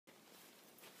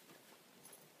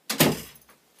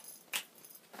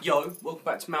Yo, welcome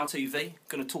back to Mal TV.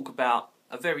 Going to talk about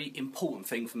a very important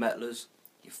thing for metalers,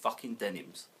 your fucking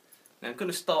denims. Now I'm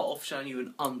going to start off showing you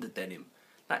an under denim.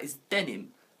 That is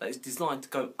denim that is designed to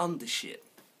go under shit.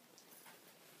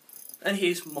 And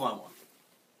here's my one.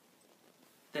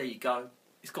 There you go.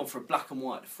 It's gone for a black and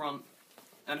white at the front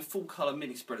and a full colour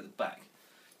mini spread at the back.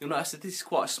 You'll notice that this is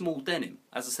quite a small denim.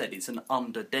 As I said, it's an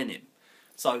under denim.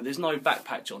 So there's no back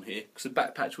patch on here because the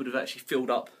back patch would have actually filled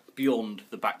up beyond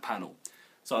the back panel.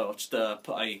 So I'll just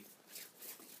put a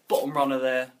bottom runner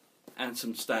there and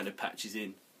some standard patches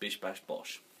in, bish bash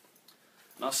bosh.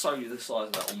 And I'll show you the size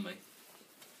of that on me.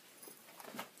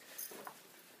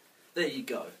 There you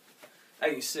go. As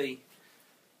you can see,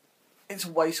 it's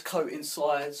a waistcoat in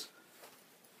size.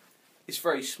 It's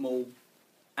very small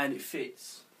and it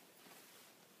fits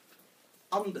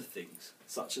under things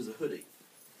such as a hoodie.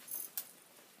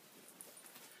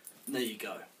 And there you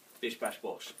go, bish bash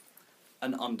bosh.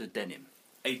 An under denim.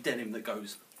 A denim that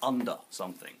goes under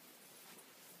something.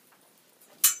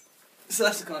 So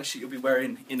that's the kind of shit you'll be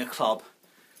wearing in a club.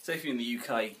 So if you're in the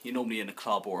UK, you're normally in a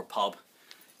club or a pub,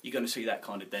 you're going to see that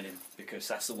kind of denim because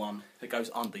that's the one that goes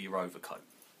under your overcoat.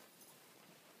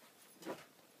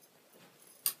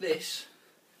 This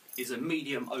is a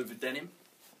medium over denim.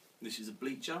 This is a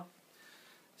bleacher.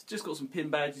 It's just got some pin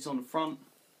badges on the front,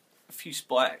 a few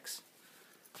spikes,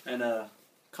 and a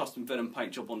custom venom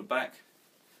paint job on the back.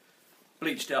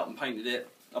 Bleached out and painted it.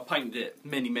 I painted it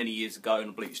many years ago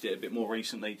and I bleached it a bit more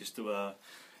recently just to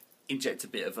inject a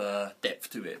bit of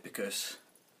depth to it because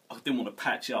I didn't want to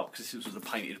patch it up because this was a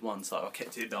painted one, so I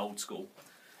kept it the old school.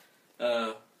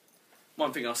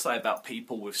 One thing I'll say about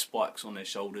people with spikes on their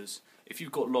shoulders, if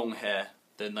you've got long hair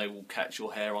then they will catch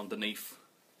your hair underneath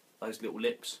those little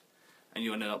lips and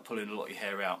you'll end up pulling a lot of your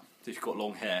hair out. So if you've got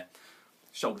long hair,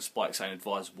 shoulder spikes ain't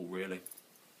advisable really.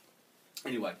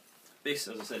 Anyway, this,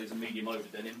 as I said, is a medium over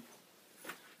denim.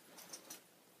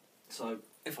 So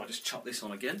if I just chuck this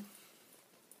on again,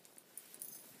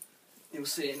 you'll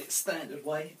see it in its standard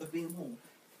way of being worn.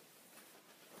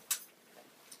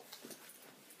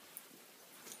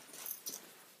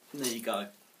 And there you go.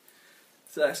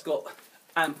 So that's got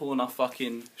ample enough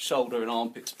fucking shoulder and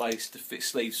armpit space to fit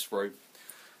sleeves through.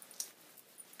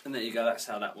 And there you go, that's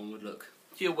how that one would look.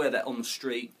 You'll wear that on the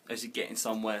street as you're getting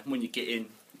somewhere. When you get in,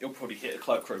 you'll probably hit a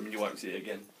cloakroom and you won't see it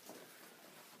again.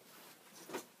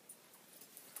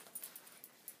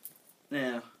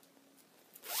 Now,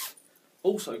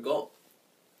 also got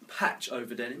patch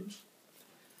over denims,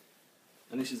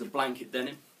 and this is a blanket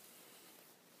denim.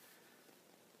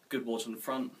 Good wads on the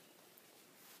front,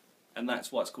 and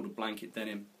that's why it's called a blanket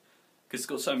denim, because it's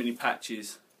got so many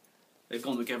patches. They've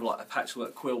gone together like a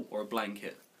patchwork quilt or a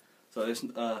blanket. So there's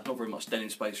not very much denim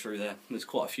space through there. There's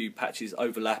quite a few patches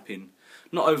overlapping.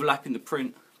 Not overlapping the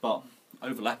print, but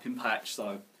overlapping patch,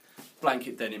 so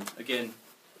blanket denim. Again,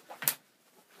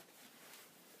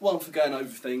 one for going over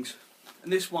things.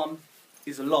 And this one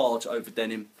is a large over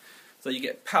denim. So you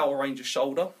get Power Ranger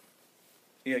shoulder.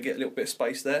 You get a little bit of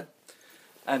space there.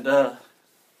 And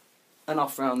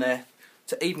enough around there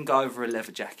to even go over a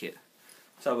leather jacket.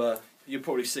 So you'll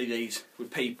probably see these with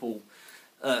people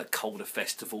colder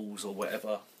festivals or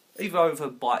whatever. Either over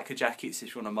biker jackets,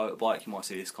 if you're on a motorbike you might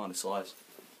see this kind of size.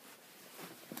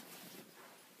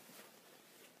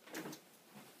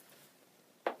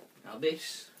 Now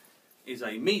this is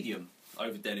a medium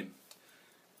over denim.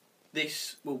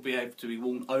 This will be able to be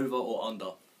worn over or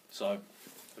under. So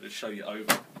I'll just show you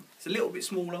over. It's a little bit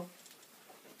smaller,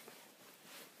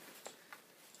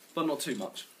 but not too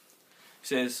much. It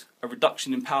says a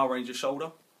reduction in Power Ranger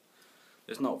shoulder.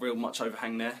 There's not real much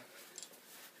overhang there,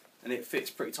 and it fits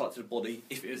pretty tight to the body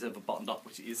if it is ever buttoned up,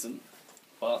 which it isn't.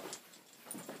 But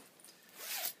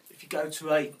if you go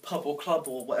to a pub or club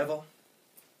or whatever,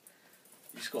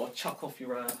 you just got to chuck off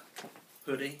your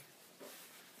hoodie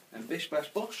and bish bash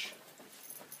bosh.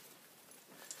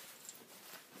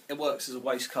 It works as a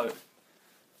waistcoat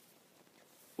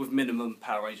with minimum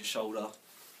Power Ranger shoulder,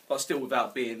 but still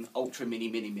without being ultra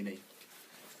mini.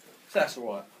 So that's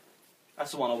alright.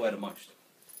 That's the one I wear the most.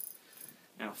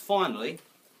 Now finally,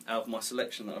 out of my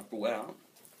selection that I've brought out,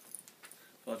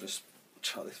 I'll just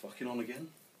chuck this fucking on again.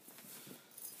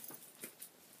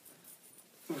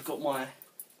 I've got my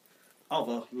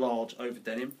other large over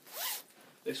denim.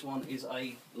 This one is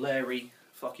a Larry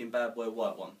fucking bad boy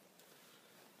white one.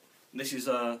 And this is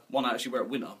one I actually wear at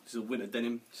winter. This is a winter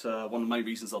denim. It's one of the main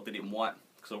reasons I did it in white,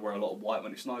 because I wear a lot of white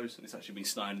when it snows, and it's actually been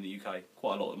snowing in the UK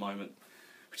quite a lot at the moment,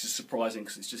 which is surprising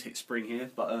because it's just hit spring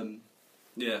here. But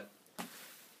yeah,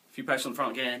 a few patches on the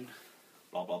front again,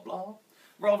 blah blah blah.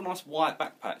 Rather nice white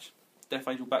back patch, Death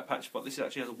Angel back patch, but this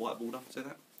actually has a white border. See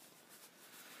that?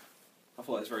 I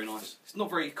thought it was very nice. It's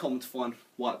not very common to find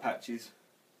white patches.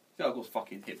 See, I've got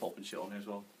fucking hip hop and shit on there as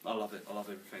well. I love it. I love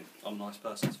everything. I'm a nice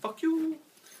person. So fuck you.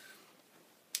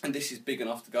 And this is big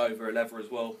enough to go over a leather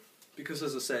as well, because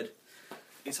as I said,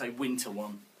 it's a winter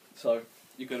one. So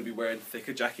you're going to be wearing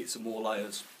thicker jackets and more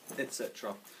layers,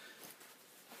 etc.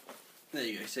 There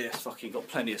you go. See, it's fucking got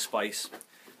plenty of space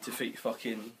to fit your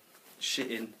fucking shit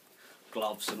in,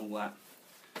 gloves and all that.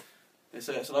 It's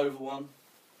an over one.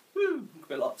 Woo! A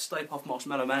bit like Stay Puft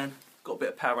Marshmallow Man. Got a bit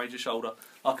of Power Ranger shoulder.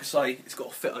 Like I say, it's got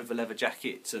to fit over leather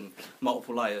jackets and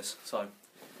multiple layers. So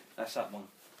that's that one.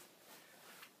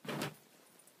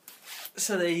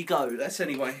 So there you go. That's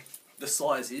anyway the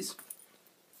sizes.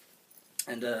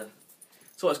 And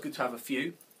it's always good to have a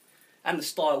few. And the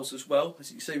styles as well.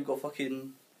 As you can see, we've got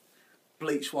fucking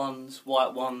bleach ones,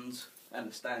 white ones, and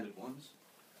the standard ones.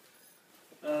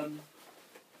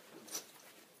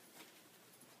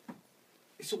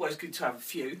 It's always good to have a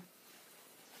few.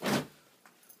 There's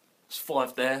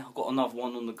 5 there. I've got another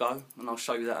one on the go, and I'll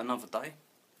show you that another day.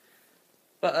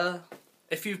 But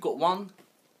if you've got one,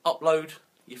 upload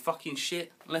your fucking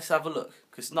shit and let's have a look,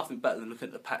 because there's nothing better than looking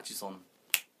at the patches on.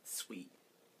 Sweet.